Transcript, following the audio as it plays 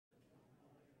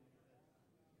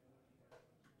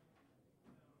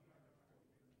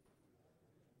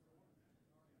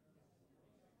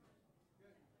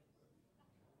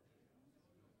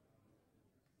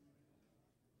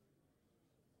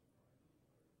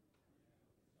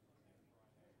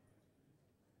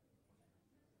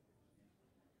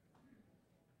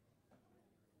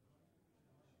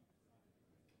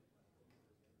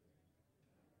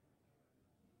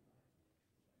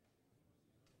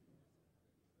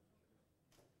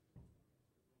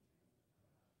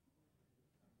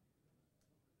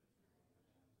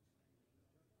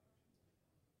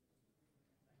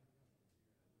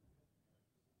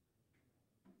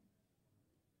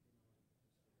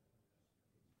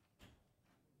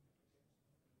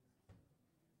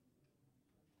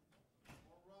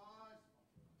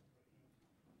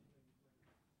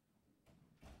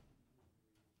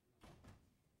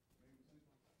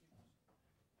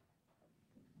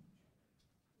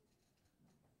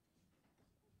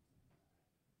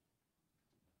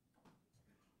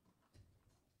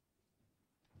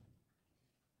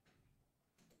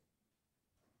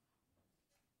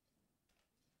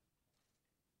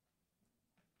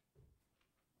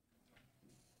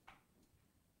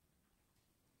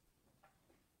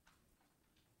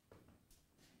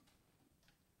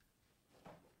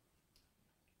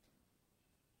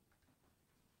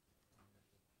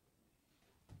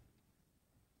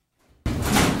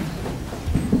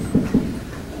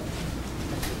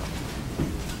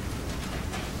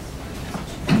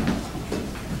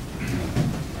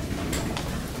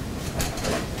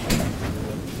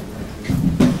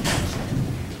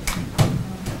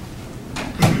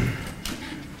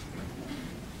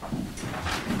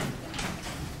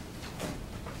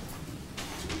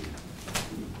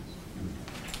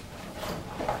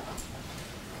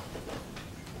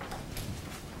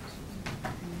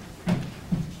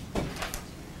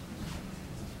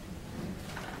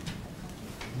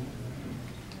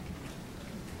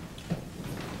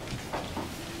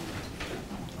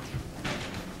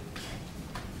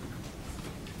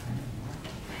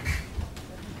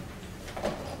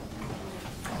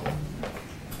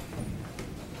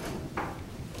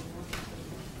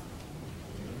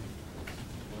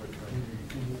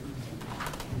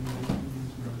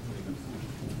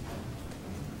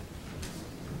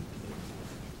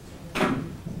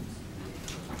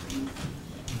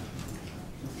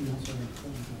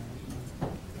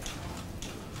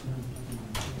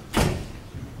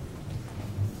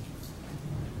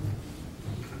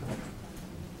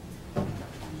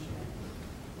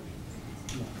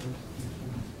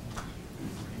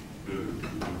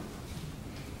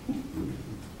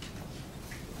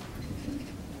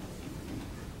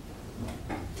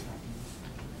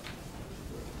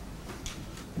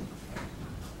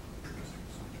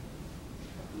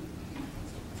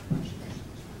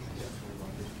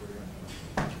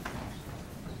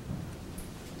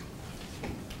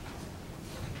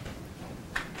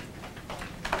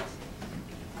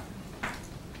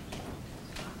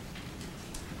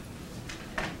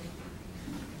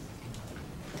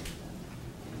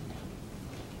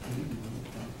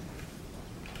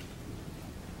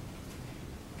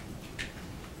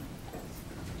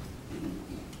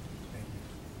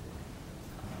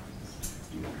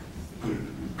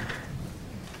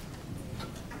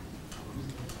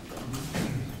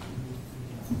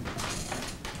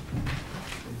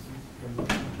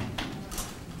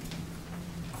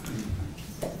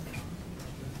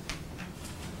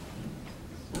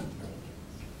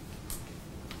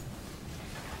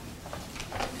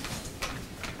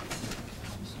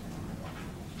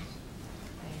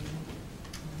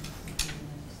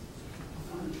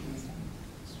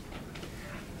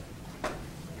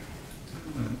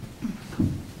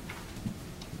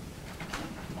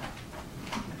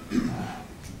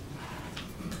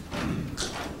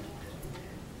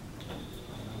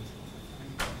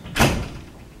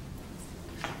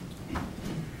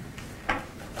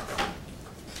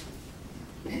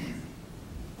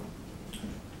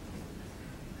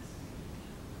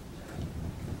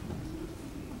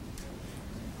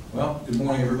Well, good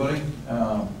morning, everybody.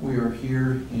 We are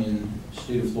here in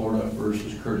State of Florida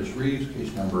versus Curtis Reeves,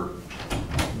 case number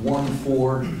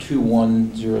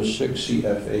 142106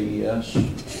 CFAES.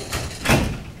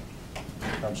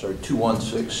 I'm sorry,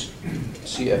 216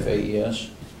 CFAES.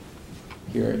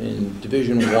 Here in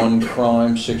Division 1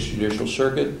 Crime, 6th Judicial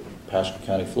Circuit, Pasco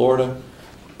County, Florida.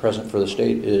 Present for the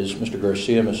state is Mr.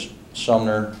 Garcia, Ms.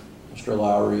 Sumner, Mr.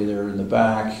 Lowry there in the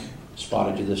back,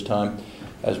 spotted you this time,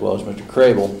 as well as Mr.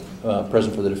 Crable.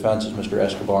 Present for the defense is Mr.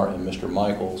 Escobar and Mr.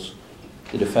 Michaels.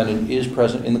 The defendant is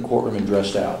present in the courtroom and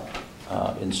dressed out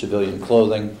in civilian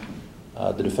clothing.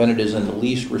 The defendant is in the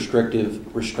least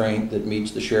restrictive restraint that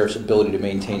meets the sheriff's ability to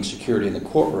maintain security in the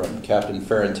courtroom. Captain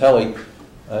Ferrantelli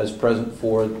is present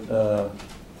for...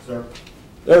 Sir?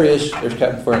 There he is. There's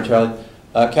Captain Ferrantelli.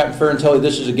 Captain Ferrantelli,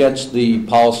 this is against the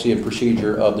policy and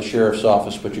procedure of the sheriff's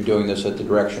office, but you're doing this at the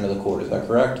direction of the court. Is that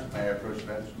correct? May I approach the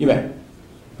bench? You may.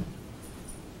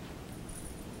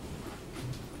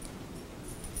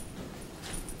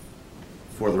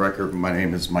 For the record, my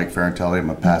name is Mike Ferrantelli.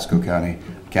 I'm a Pasco County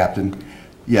captain.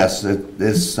 Yes,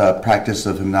 this practice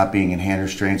of him not being in hand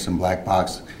restraints and black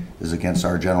box is against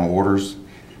our general orders.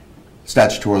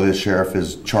 Statutorily, the sheriff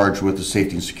is charged with the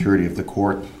safety and security of the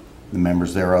court, the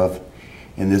members thereof,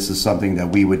 and this is something that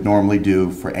we would normally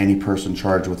do for any person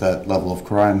charged with that level of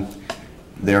crime.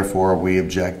 Therefore, we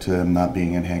object to him not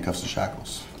being in handcuffs and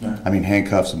shackles. Right. I mean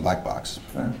handcuffs and black box.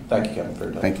 Right. Thank you, Captain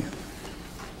Ferrantelli. Thank you.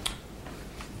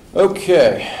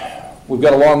 Okay, we've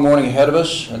got a long morning ahead of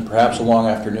us and perhaps a long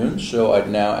afternoon, so I'd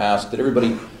now ask that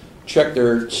everybody check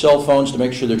their cell phones to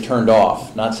make sure they're turned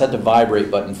off. Not set to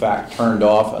vibrate, but in fact turned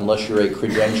off unless you're a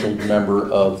credentialed member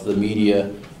of the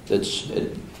media that's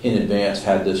in advance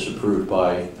had this approved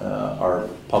by our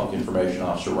Public Information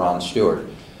Officer, Ron Stewart.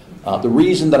 The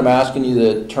reason that I'm asking you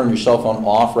to turn your cell phone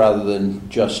off rather than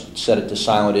just set it to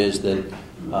silent is that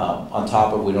on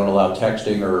top of we don't allow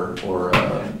texting or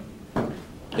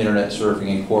internet surfing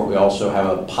in court, we also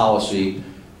have a policy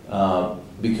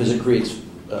because it creates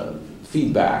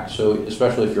feedback. So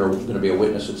especially if you're going to be a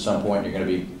witness at some point, you're going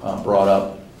to be brought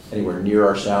up anywhere near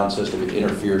our sound system. It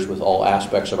interferes with all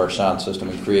aspects of our sound system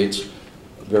and creates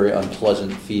very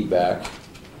unpleasant feedback.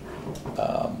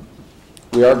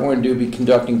 We are going to be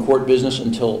conducting court business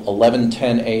until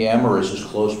 11:10 a.m. or as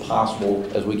close possible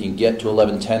as we can get to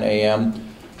 11:10 a.m.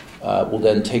 We'll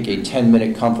then take a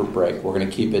 10-minute comfort break. We're going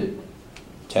to keep it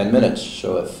 10 minutes.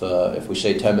 So if we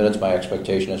say 10 minutes, my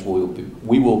expectation is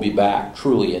we will be back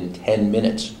truly in 10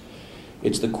 minutes.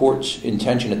 It's the court's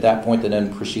intention at that point to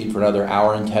then proceed for another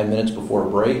hour and 10 minutes before a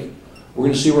break. We're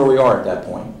going to see where we are at that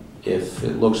point. If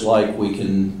it looks like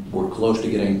we're close to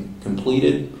getting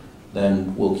completed,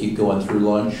 then we'll keep going through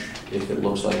lunch. If it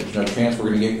looks like there's no chance we're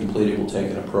going to get completed, we'll take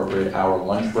an appropriate hour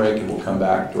lunch break and we'll come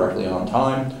back directly on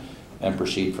time and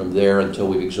proceed from there until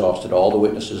we've exhausted all the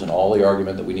witnesses and all the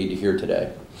argument that we need to hear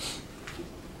today.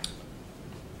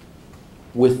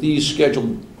 With these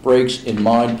scheduled breaks in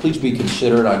mind, please be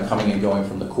considerate on coming and going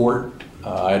from the court.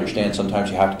 I understand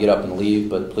sometimes you have to get up and leave,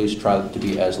 but please try to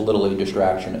be as little a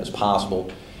distraction as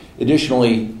possible.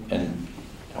 Additionally, and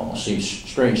it almost seems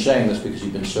strange saying this because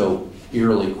you've been so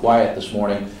eerily quiet this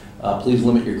morning, please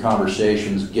limit your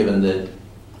conversations, given that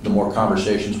the more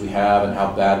conversations we have and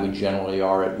how bad we generally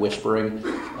are at whispering,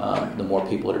 the more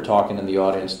people that are talking in the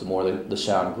audience, the more the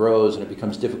sound grows, and it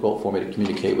becomes difficult for me to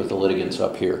communicate with the litigants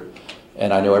up here.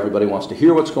 And I know everybody wants to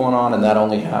hear what's going on, and that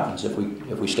only happens if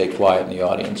we stay quiet in the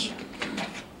audience.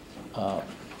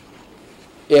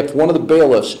 If one of the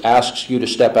bailiffs asks you to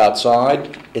step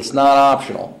outside, it's not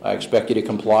optional. I expect you to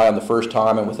comply on the first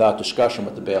time and without discussion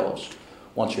with the bailiffs.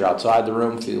 Once you're outside the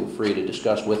room, feel free to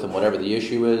discuss with them whatever the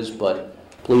issue is, but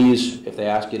please, if they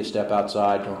ask you to step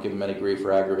outside, don't give them any grief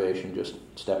or aggravation. Just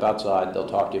step outside. They'll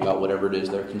talk to you about whatever it is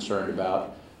they're concerned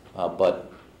about,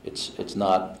 but it's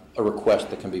not a request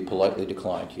that can be politely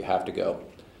declined. You have to go.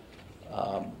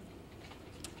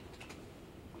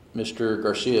 Mr.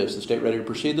 Garcia, is the state ready to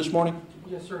proceed this morning?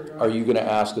 Yes, sir, Your Honor. Are you going to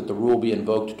ask that the rule be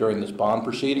invoked during this bond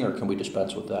proceeding, or can we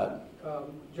dispense with that?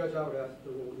 Judge, I would ask that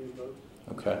the rule be invoked.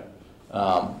 Okay.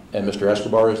 And Mr.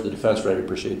 Escobar, is the defense ready to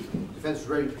proceed? Defense is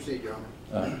ready to proceed, Your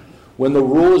Honor. When the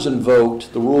rule is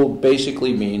invoked, the rule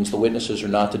basically means the witnesses are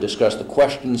not to discuss the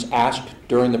questions asked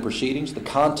during the proceedings, the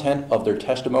content of their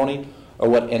testimony, or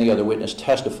what any other witness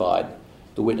testified.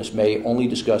 The witness may only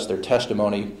discuss their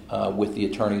testimony with the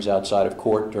attorneys outside of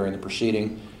court during the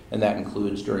proceeding, and that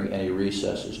includes during any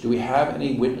recesses. Do we have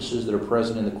any witnesses that are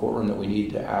present in the courtroom that we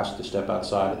need to ask to step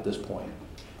outside at this point?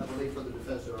 I believe for the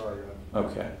defense there are, Your Honor.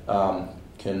 Okay.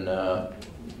 Can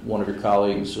one of your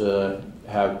colleagues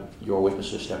have your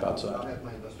witnesses step outside? I'll have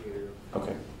my investigator.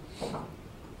 Okay.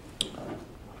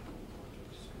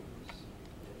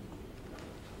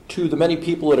 To the many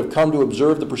people that have come to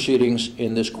observe the proceedings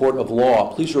in this court of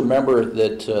law, please remember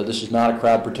that this is not a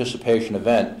crowd participation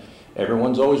event.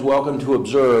 Everyone's always welcome to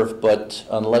observe, but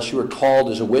unless you are called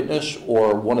as a witness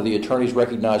or one of the attorneys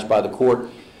recognized by the court,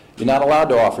 you're not allowed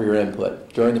to offer your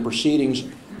input. During the proceedings,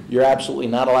 you're absolutely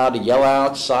not allowed to yell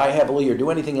out, sigh heavily, or do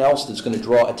anything else that's going to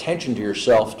draw attention to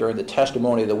yourself during the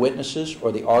testimony of the witnesses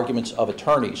or the arguments of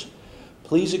attorneys.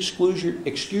 Please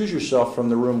excuse yourself from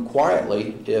the room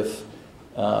quietly if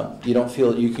you don't feel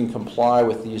that you can comply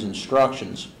with these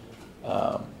instructions.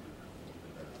 Let's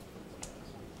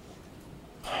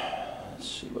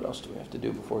see, what else do we have to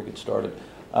do before we get started?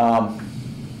 Let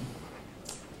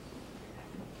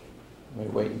me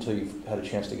wait until you've had a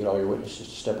chance to get all your witnesses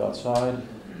to step outside.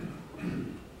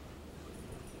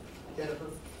 Jennifer?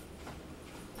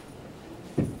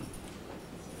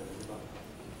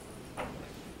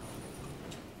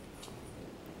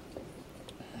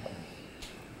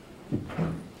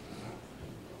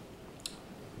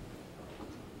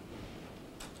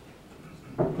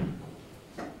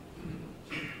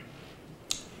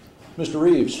 Mr.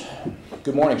 Reeves,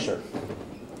 good morning, sir.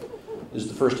 This is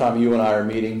the first time you and I are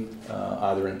meeting,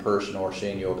 either in person or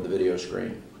seeing you over the video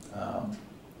screen.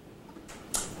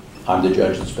 I'm the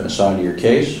judge that's been assigned to your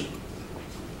case.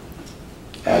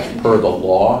 As per the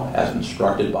law, as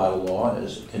instructed by the law,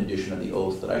 as a condition of the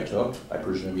oath that I took, I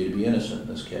presume you to be innocent in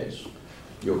this case.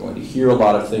 You're going to hear a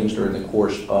lot of things during the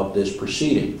course of this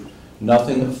proceeding.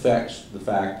 Nothing affects the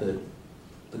fact that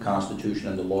the Constitution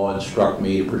and the law instruct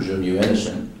me to presume you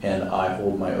innocent, and I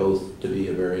hold my oath to be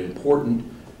a very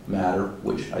important matter,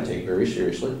 which I take very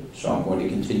seriously, so I'm going to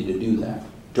continue to do that.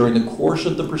 During the course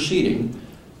of the proceeding,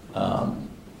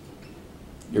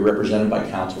 you're represented by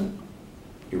counsel.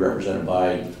 You're represented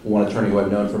by one attorney who I've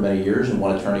known for many years and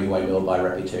one attorney who I know by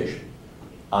reputation.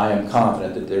 I am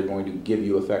confident that they're going to give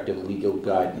you effective legal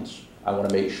guidance. I want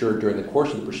to make sure during the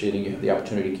course of the proceeding you have the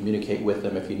opportunity to communicate with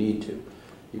them if you need to.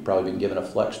 You've probably been given a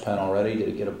flex pen already. Did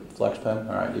you get a flex pen?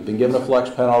 All right, you've been given a flex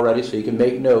pen already so you can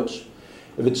make notes.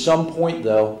 If at some point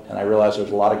though, and I realize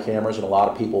there's a lot of cameras and a lot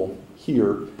of people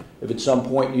here, if at some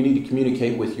point you need to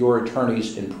communicate with your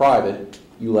attorneys in private,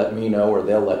 you let me know or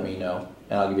they'll let me know,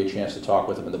 and I'll give you a chance to talk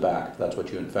with them in the back if that's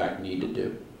what you in fact need to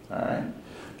do. All right?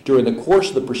 During the course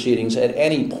of the proceedings, at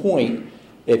any point,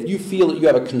 if you feel that you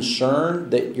have a concern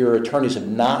that your attorneys have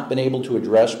not been able to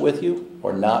address with you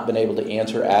or not been able to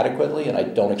answer adequately, and I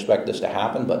don't expect this to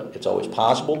happen, but it's always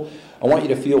possible, I want you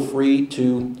to feel free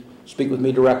to speak with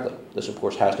me directly. This, of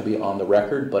course, has to be on the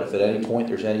record, but if at any point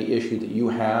there's any issue that you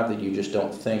have that you just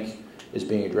don't think is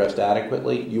being addressed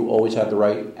adequately, you always have the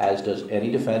right, as does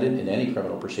any defendant in any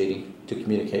criminal proceeding, to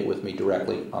communicate with me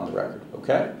directly on the record.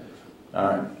 Okay? All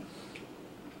right.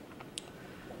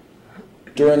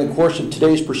 During the course of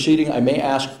today's proceeding, I may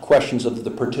ask questions of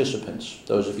the participants.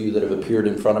 Those of you that have appeared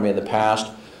in front of me in the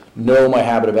past know my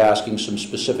habit of asking some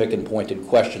specific and pointed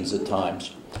questions at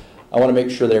times. I want to make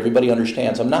sure that everybody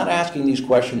understands I'm not asking these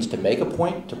questions to make a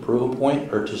point, to prove a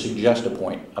point, or to suggest a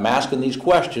point. I'm asking these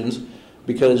questions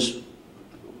because,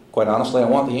 quite honestly, I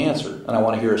want the answer, and I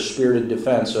want to hear a spirited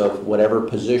defense of whatever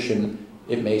position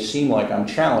it may seem like I'm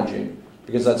challenging,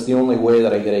 because that's the only way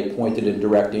that I get a pointed and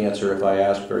direct answer if I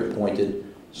ask very pointed,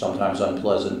 sometimes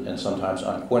unpleasant, and sometimes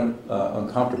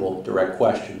uncomfortable direct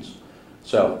questions.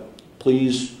 So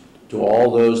please, to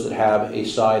all those that have a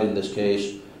side in this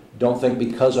case, don't think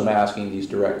because I'm asking these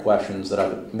direct questions that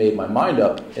I've made my mind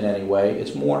up in any way.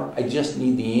 It's more, I just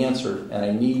need the answer, and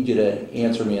I need you to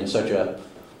answer me in such a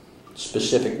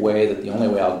specific way that the only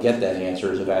way I'll get that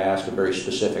answer is if I ask a very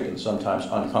specific and sometimes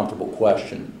uncomfortable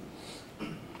question.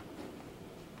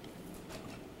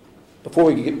 Before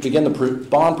we begin the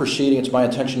bond proceeding, it's my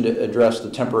intention to address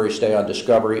the temporary stay on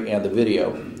discovery and the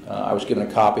video. I was given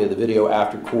a copy of the video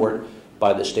after court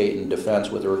by the state and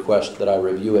defense with a request that I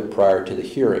review it prior to the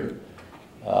hearing.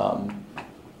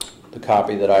 The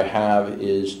copy that I have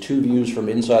is 2 views from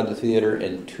inside the theater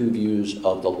and 2 views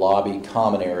of the lobby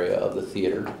common area of the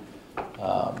theater.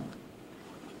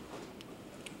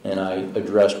 And I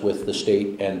addressed with the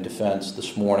state and defense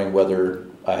this morning whether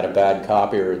I had a bad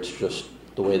copy or it's just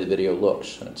the way the video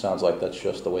looks. And it sounds like that's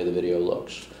just the way the video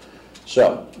looks.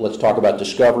 So let's talk about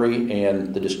discovery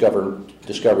and the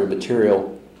discovery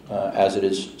material as it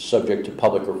is subject to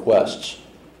public requests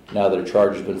now that a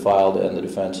charge has been filed and the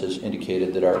defense has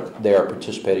indicated that they are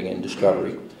participating in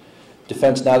discovery.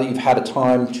 Defense, now that you've had a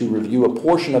time to review a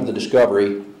portion of the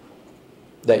discovery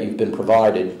that you've been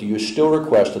provided, do you still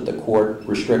request that the court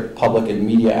restrict public and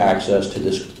media access to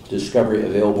this discovery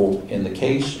available in the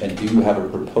case, and do you have a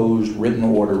proposed written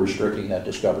order restricting that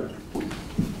discovery?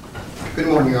 Good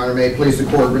morning, Your Honor. May it please the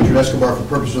court, Richard Escobar, for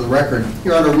purpose of the record.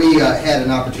 Your Honor, we had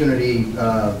an opportunity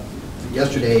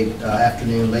yesterday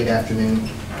afternoon, late afternoon,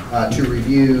 to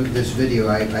review this video.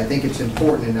 I think it's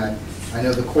important, and I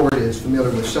know the court is familiar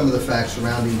with some of the facts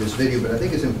surrounding this video, but I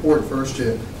think it's important for us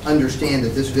to understand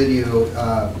that this video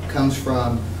comes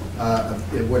from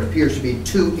what appears to be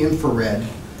 2 infrared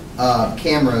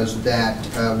cameras that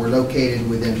were located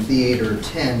within Theater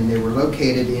 10, and they were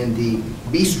located in the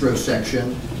bistro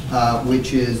section,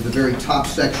 which is the very top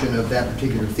section of that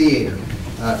particular theater.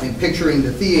 In picturing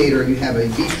the theater, you have a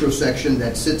bistro section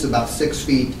that sits about 6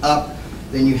 feet up.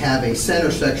 Then you have a center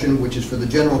section, which is for the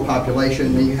general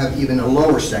population. Then you have even a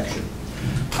lower section.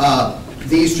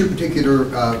 These 2 particular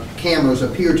cameras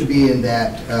appear to be in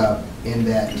that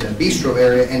bistro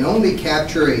area and only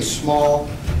capture a small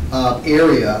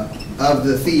area of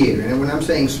the theater. And when I'm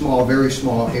saying small, very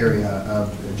small area,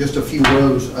 just a few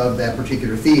rows of that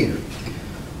particular theater.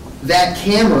 That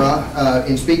camera,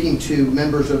 in speaking to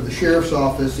members of the Sheriff's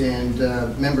Office and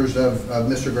members of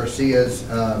Mr. Garcia's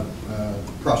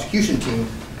prosecution team,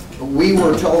 we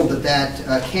were told that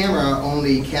that camera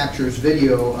only captures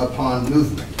video upon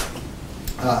movement.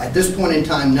 At this point in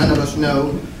time, none of us know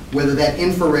whether that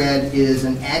infrared is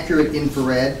an accurate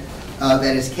infrared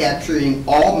that is capturing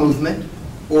all movement,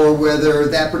 or whether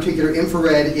that particular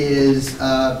infrared is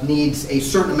needs a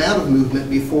certain amount of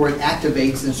movement before it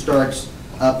activates and starts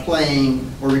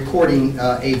playing or recording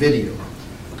a video.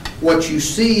 What you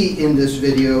see in this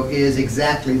video is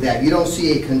exactly that. You don't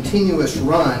see a continuous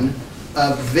run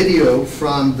of video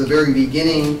from the very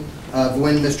beginning of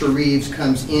when Mr. Reeves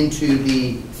comes into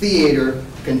the theater,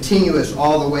 continuous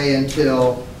all the way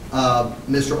until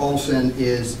Mr. Oulson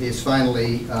is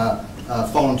finally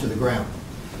fallen to the ground.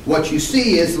 What you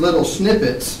see is little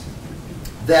snippets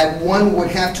that one would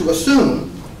have to assume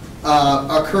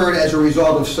occurred as a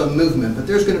result of some movement. But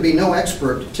there's going to be no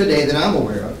expert today that I'm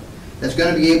aware of that's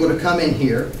going to be able to come in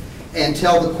here and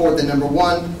tell the court that, number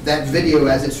one, that video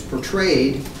as it's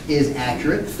portrayed is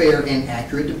accurate, fair and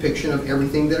accurate depiction of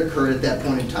everything that occurred at that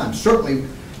point in time. Certainly,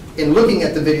 in looking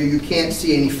at the video, you can't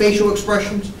see any facial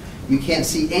expressions. You can't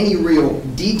see any real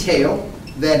detail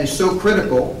that is so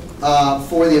critical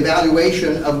for the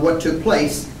evaluation of what took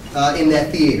place in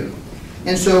that theater.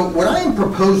 And so what I am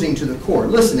proposing to the court,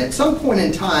 listen, at some point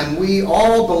in time, we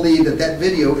all believe that that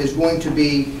video is going to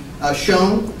be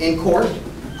shown in court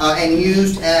and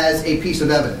used as a piece of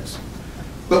evidence.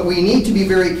 But we need to be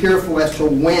very careful as to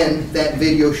when that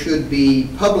video should be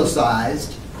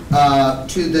publicized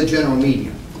to the general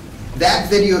media. That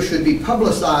video should be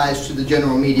publicized to the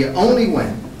general media only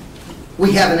when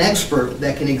we have an expert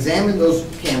that can examine those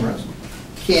cameras,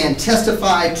 can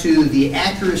testify to the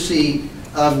accuracy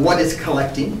of what it's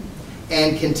collecting,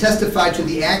 and can testify to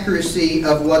the accuracy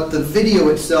of what the video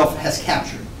itself has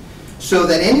captured, so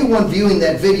that anyone viewing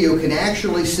that video can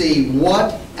actually see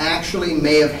what actually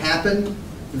may have happened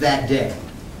that day.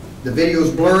 The video is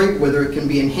blurry. Whether it can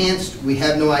be enhanced, we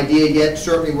have no idea yet.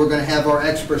 Certainly, we're going to have our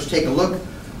experts take a look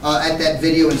at that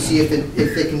video and see if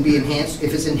it can be enhanced.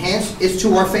 If it's enhanced, it's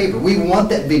to our favor. We want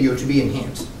that video to be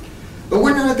enhanced. But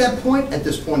we're not at that point at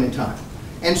this point in time.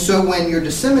 And so when you're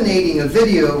disseminating a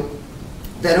video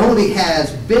that only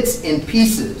has bits and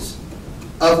pieces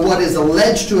of what is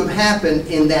alleged to have happened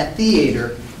in that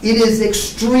theater, it is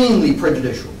extremely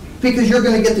prejudicial. Because you're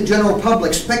going to get the general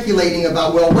public speculating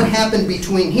about, well, what happened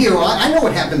between here? Well, I know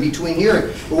what happened between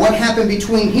here, but what happened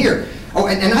between here? Oh,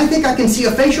 and I think I can see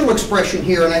a facial expression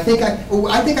here, and I think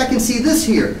I can see this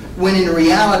here, when in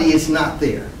reality it's not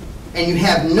there. And you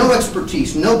have no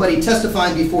expertise, nobody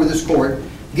testifying before this court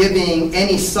giving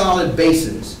any solid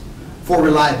basis for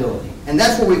reliability. And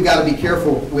that's what we've got to be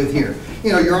careful with here.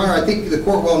 You know, Your Honor, I think the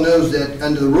court well knows that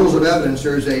under the rules of evidence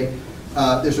there's a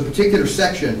particular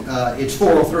section, it's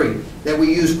 403, that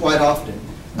we use quite often.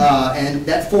 And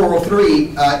that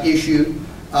 403 issue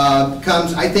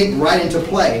comes, I think, right into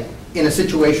play in a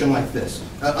situation like this.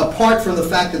 Apart from the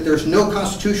fact that there's no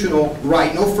constitutional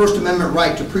right, no First Amendment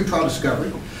right to pretrial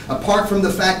discovery, apart from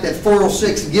the fact that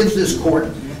 406 gives this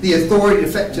court the authority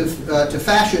to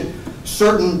fashion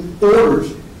certain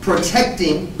orders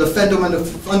protecting the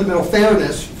fundamental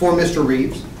fairness for Mr.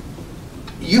 Reeves,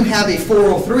 you have a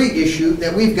 403 issue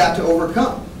that we've got to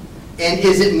overcome. And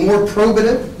is it more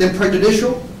probative than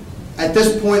prejudicial? At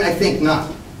this point, I think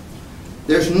not.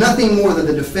 There's nothing more that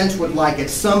the defense would like at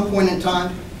some point in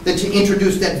time than to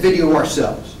introduce that video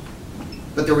ourselves.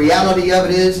 But the reality of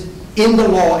it is, in the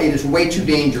law, it is way too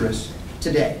dangerous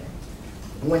today.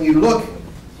 When you look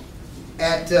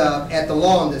at the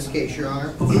law in this case, Your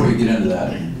Honor. Before you get into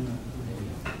that,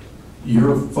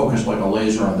 you're focused like a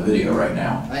laser on the video right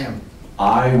now. I am.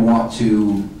 I want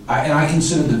to, and I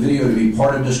consider the video to be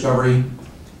part of discovery,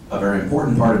 a very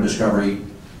important part of discovery,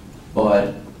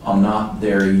 but I'm not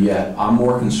there yet. I'm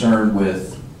more concerned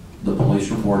with the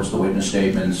police reports, the witness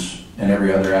statements, and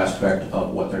every other aspect of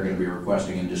what they're going to be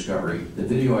requesting in discovery. The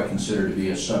video I consider to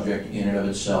be a subject in and of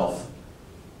itself,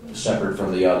 separate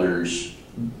from the others,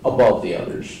 above the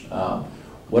others.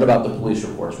 What about the police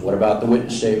reports? What about the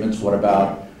witness statements? What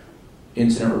about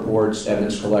incident reports,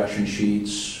 evidence collection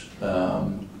sheets,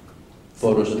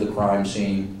 photos of the crime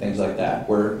scene, things like that?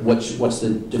 What's the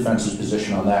defense's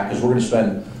position on that? Because we're going to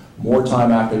spend more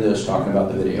time after this talking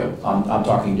about the video. I'm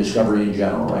talking discovery in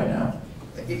general right now.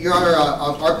 Your Honor,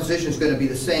 our position is going to be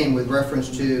the same with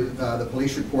reference to the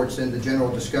police reports and the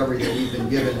general discovery that we've been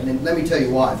given. And let me tell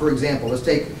you why. For example, let's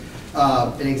take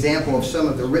an example of some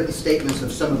of the written statements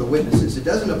of some of the witnesses. It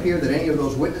doesn't appear that any of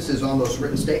those witnesses on those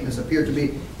written statements appear to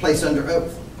be placed under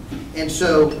oath. And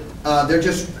so they're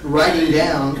just writing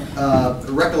down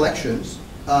recollections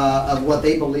of what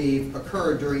they believe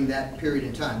occurred during that period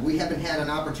in time. We haven't had an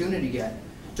opportunity yet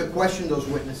to question those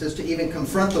witnesses, to even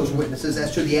confront those witnesses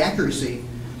as to the accuracy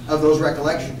of those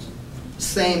recollections.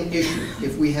 Same issue.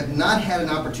 If we have not had an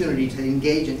opportunity to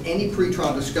engage in any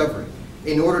pretrial discovery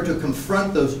in order to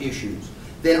confront those issues,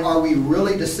 then are we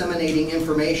really disseminating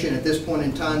information at this point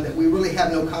in time that we really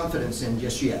have no confidence in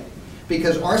just yet?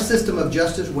 Because our system of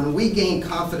justice, when we gain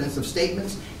confidence of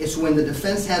statements, it's when the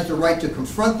defense has the right to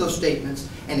confront those statements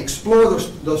and explore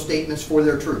those statements for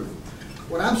their truth.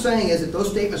 What I'm saying is that those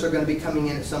statements are going to be coming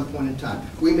in at some point in time.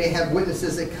 We may have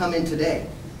witnesses that come in today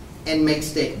and make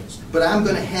statements, but I'm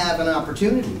going to have an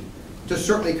opportunity to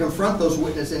certainly confront those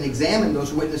witnesses and examine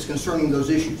those witnesses concerning those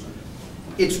issues.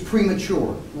 It's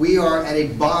premature. We are at a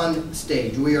bond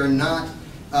stage. We are not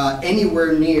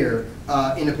anywhere near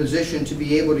in a position to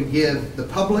be able to give the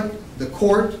public, the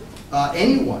court,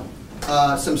 anyone,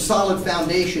 some solid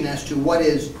foundation as to what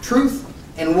is truth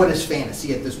and what is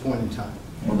fantasy at this point in time.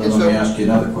 Well, then let me ask you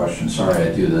another question. Sorry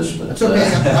I do this, but it's okay.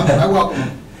 I welcome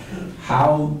it.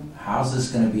 How's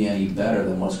this going to be any better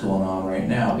than what's going on right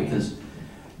now? Because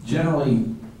generally,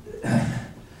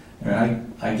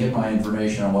 I get my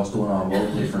information on what's going on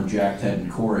locally from Jack, Ted,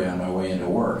 and Corey on my way into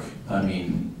work. I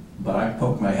mean, but I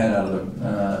poked my head out of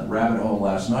the rabbit hole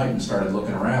last night and started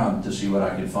looking around to see what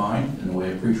I could find in the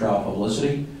way of pretrial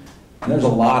publicity. And there's a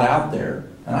lot out there.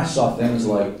 And I saw things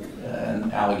like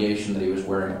an allegation that he was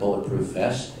wearing a bulletproof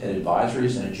vest at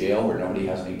advisories in a jail where nobody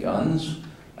has any guns.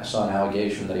 I saw an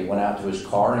allegation that he went out to his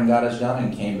car and got his gun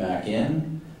and came back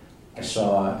in. I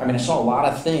saw a lot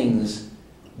of things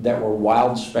that were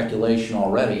wild speculation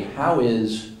already. How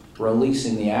is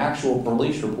releasing the actual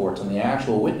police reports and the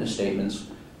actual witness statements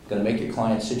going to make your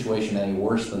client's situation any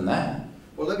worse than that?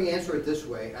 Well, let me answer it this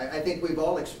way. I think we've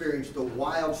all experienced the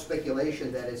wild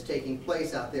speculation that is taking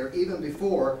place out there even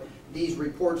before these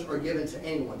reports are given to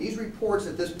anyone. These reports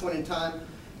at this point in time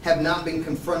have not been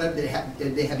confronted,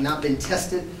 they have not been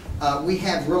tested. We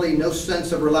have really no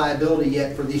sense of reliability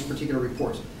yet for these particular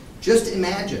reports. Just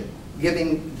imagine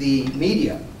giving the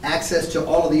media access to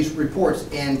all of these reports,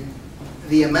 and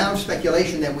the amount of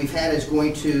speculation that we've had is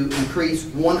going to increase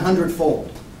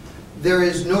 100-fold. There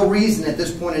is no reason at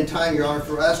this point in time, Your Honor,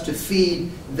 for us to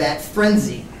feed that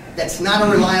frenzy. That's not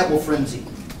a reliable frenzy.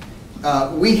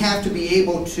 We have to be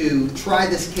able to try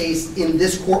this case in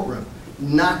this courtroom,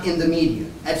 not in the media.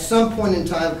 At some point in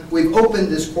time, we've opened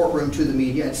this courtroom to the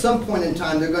media. At some point in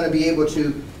time, they're going to be able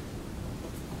to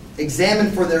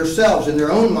examine for themselves in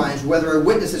their own minds whether a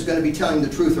witness is going to be telling the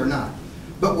truth or not.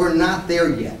 But we're not there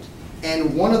yet.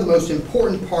 And one of the most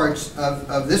important parts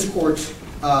of this court's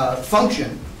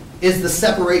function is the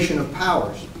separation of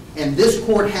powers. And this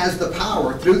court has the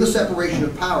power, through the separation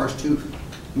of powers, to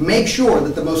make sure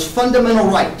that the most fundamental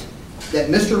right that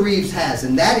Mr. Reeves has,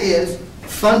 and that is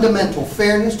fundamental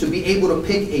fairness, to be able to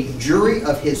pick a jury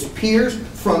of his peers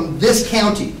from this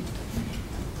county.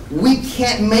 We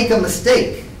can't make a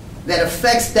mistake that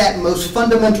affects that most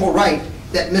fundamental right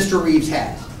that Mr. Reeves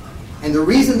has. And the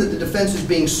reason that the defense is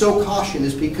being so cautious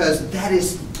is because that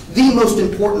is the most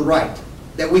important right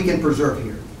that we can preserve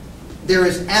here. There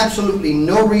is absolutely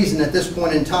no reason at this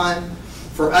point in time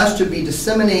for us to be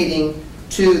disseminating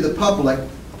to the public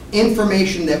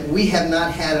information that we have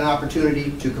not had an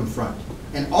opportunity to confront.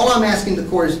 And all I'm asking the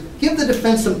court is give the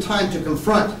defense some time to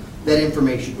confront that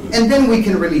information, and then we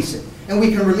can release it. And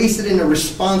we can release it in a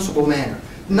responsible manner.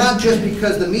 Not just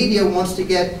because the media wants to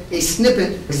get a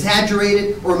snippet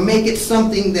exaggerated or make it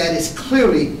something that is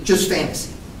clearly just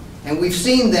fantasy. And we've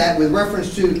seen that with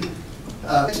reference to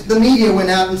the media went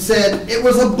out and said it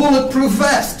was a bulletproof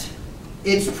vest.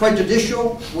 It's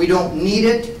prejudicial. We don't need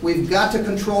it. We've got to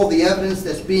control the evidence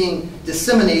that's being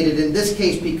disseminated in this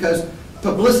case, because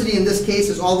publicity in this case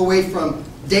is all the way from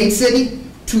Dade City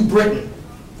to Britain.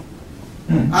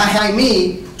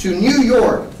 Me to New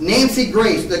York, Nancy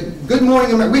Grace, the Good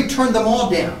Morning America, we turned them all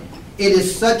down. It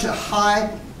is such a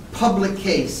high public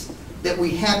case that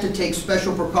we have to take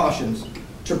special precautions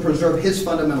to preserve his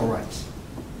fundamental rights.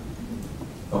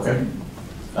 Okay.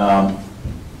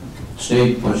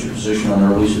 State, what's your position on the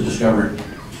release of discovery?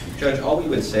 Judge, all we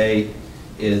would say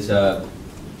is,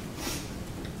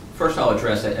 first I'll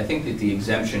address, I think that the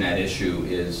exemption at issue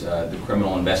is the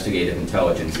Criminal Investigative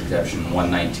Intelligence Exemption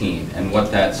 119. And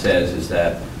what that says is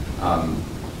that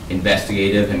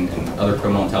investigative and other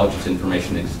criminal intelligence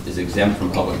information is exempt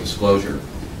from public disclosure.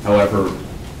 However,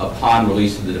 upon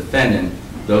release of the defendant,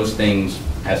 those things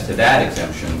as to that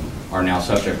exemption are now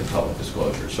subject to public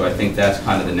disclosure. So I think that's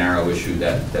kind of the narrow issue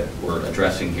that we're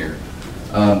addressing here.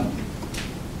 That's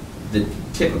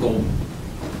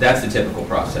the typical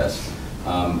process.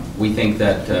 We think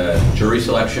that jury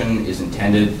selection is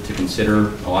intended to consider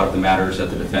a lot of the matters that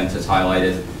the defense has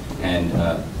highlighted, and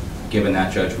given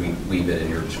that, Judge, we leave it in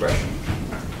your discretion.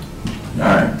 All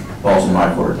right, ball's in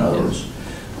my court, in other words.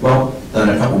 Well, then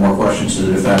a couple more questions to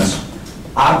the defense.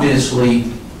 Obviously,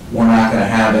 we're not going to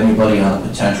have anybody on a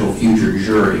potential future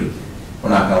jury. We're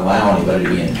not going to allow anybody to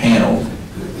be impaneled.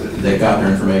 They got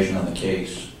their information on the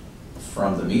case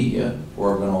from the media.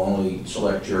 We're going to only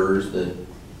select jurors that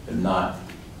have not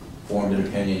formed an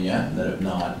opinion yet and that have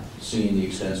not seen the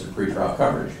extensive pretrial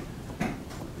coverage.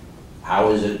 How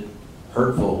is it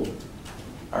hurtful,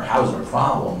 or how is it a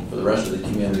problem for the rest of the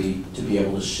community to be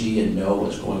able to see and know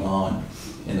what's going on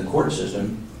in the court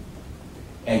system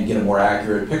and get a more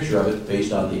accurate picture of it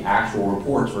based on the actual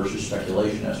reports versus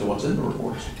speculation as to what's in the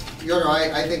reports? Your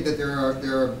Honor, I think that there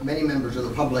are many members of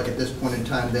the public at this point in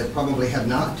time that probably have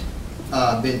not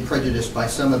been prejudiced by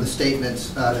some of the statements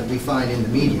that we find in the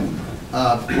media.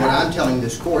 What I'm telling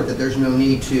this court, that there's no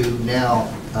need to now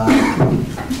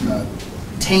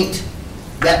taint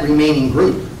that remaining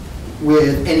group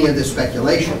with any of this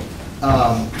speculation.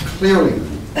 Clearly,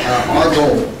 our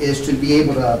goal is to be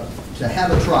able to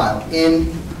have a trial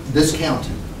in this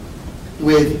county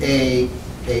with a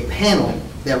panel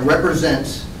that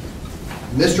represents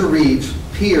Mr. Reeves'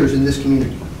 peers in this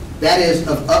community. That is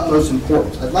of utmost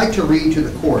importance. I'd like to read to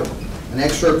the court an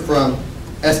excerpt from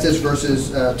Estes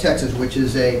versus Texas, which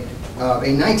is a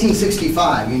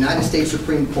 1965 United States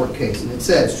Supreme Court case. And it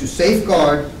says, to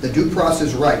safeguard the due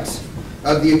process rights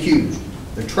of the accused,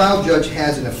 the trial judge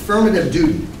has an affirmative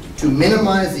duty to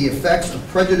minimize the effects of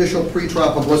prejudicial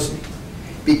pretrial publicity.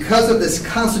 Because of this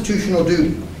constitutional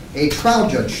duty, a trial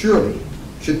judge surely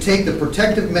should take the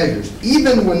protective measures,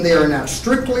 even when they are not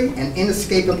strictly and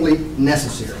inescapably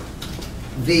necessary.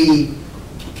 The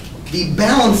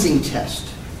balancing test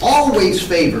always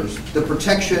favors the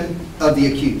protection of the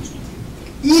accused.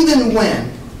 Even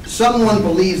when someone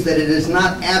believes that it is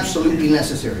not absolutely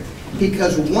necessary.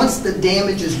 Because once the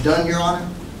damage is done, Your Honor,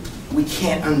 we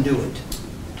can't undo it.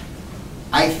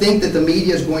 I think that the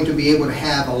media is going to be able to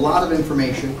have a lot of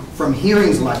information from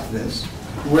hearings like this,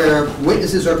 where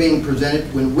witnesses are being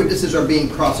presented, when witnesses are being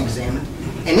cross-examined.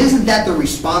 And isn't that the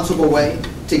responsible way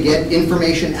to get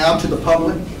information out to the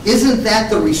public? Isn't that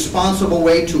the responsible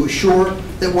way to assure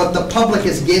that what the public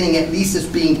is getting at least is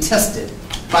being tested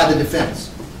by the defense?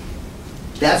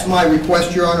 That's my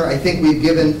request, Your Honor. I think we've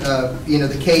given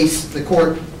the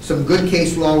court some good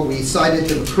case law. We cited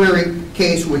the McCreary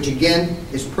case, which again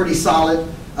is pretty solid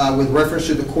with reference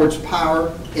to the court's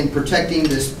power in protecting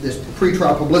this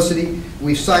pretrial publicity.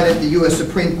 We've cited the U.S.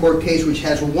 Supreme Court case, which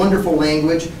has wonderful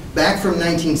language back from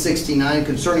 1969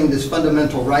 concerning this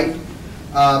fundamental right.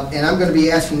 And I'm going to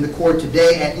be asking the court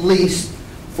today, at least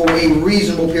for a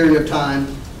reasonable period of time,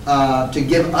 to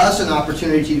give us an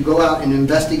opportunity to go out and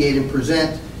investigate and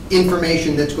present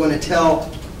information that's going to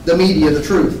tell the media the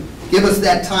truth. Give us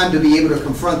that time to be able to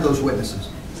confront those witnesses.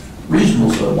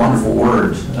 Reasonable is a wonderful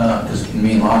word because it can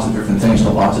mean lots of different things to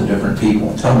lots of different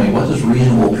people. Tell me, what does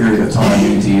reasonable period of time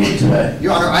mean to you today?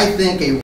 Your Honor, I think a